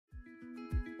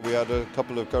We had a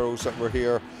couple of girls that were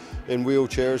here in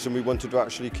wheelchairs and we wanted to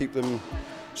actually keep them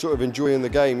sort of enjoying the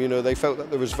game. You know, they felt that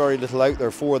there was very little out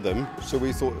there for them, so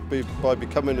we thought by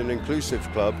becoming an inclusive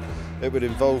club, it would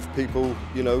involve people,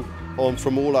 you know,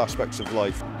 from all aspects of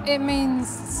life. It means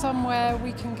somewhere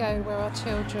we can go where our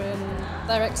children,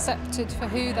 they're accepted for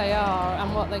who they are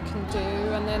and what they can do,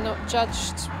 and they're not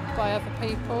judged by other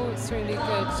people. It's really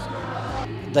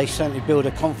good. They certainly build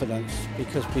her confidence,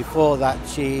 because before that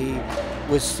she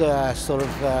was sort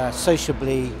of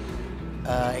sociably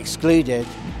excluded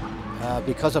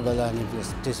because of a learning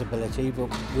disability, but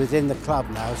within the club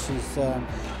now she's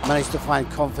managed to find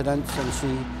confidence and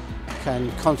she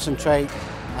can concentrate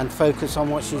and focus on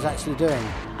what she's actually doing.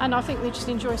 And I think they just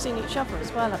enjoy seeing each other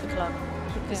as well at the club,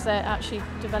 because they're actually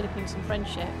developing some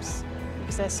friendships,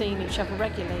 because they're seeing each other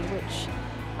regularly, which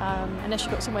unless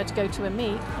you've got somewhere to go to and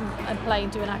meet and play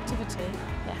and do an activity,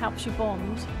 it helps you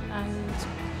bond, and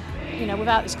you know,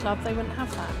 without this club they wouldn't have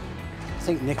that. I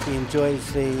think Nikki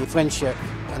enjoys the friendship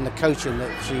and the coaching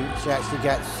that she actually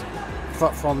gets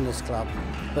from this club,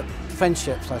 but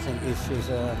friendships I think is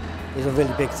a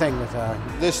really big thing with her.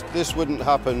 This wouldn't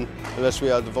happen unless we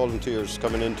had the volunteers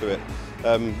coming into it.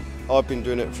 I've been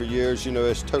doing it for years, you know,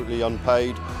 it's totally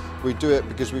unpaid. We do it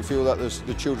because we feel that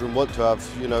the children want to have,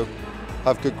 you know,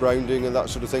 have good grounding and that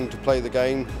sort of thing to play the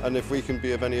game, and if we can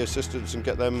be of any assistance and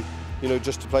get them, you know,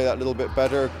 just to play that little bit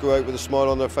better, go out with a smile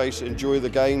on their face, enjoy the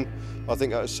game, I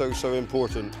think that is so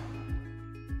important.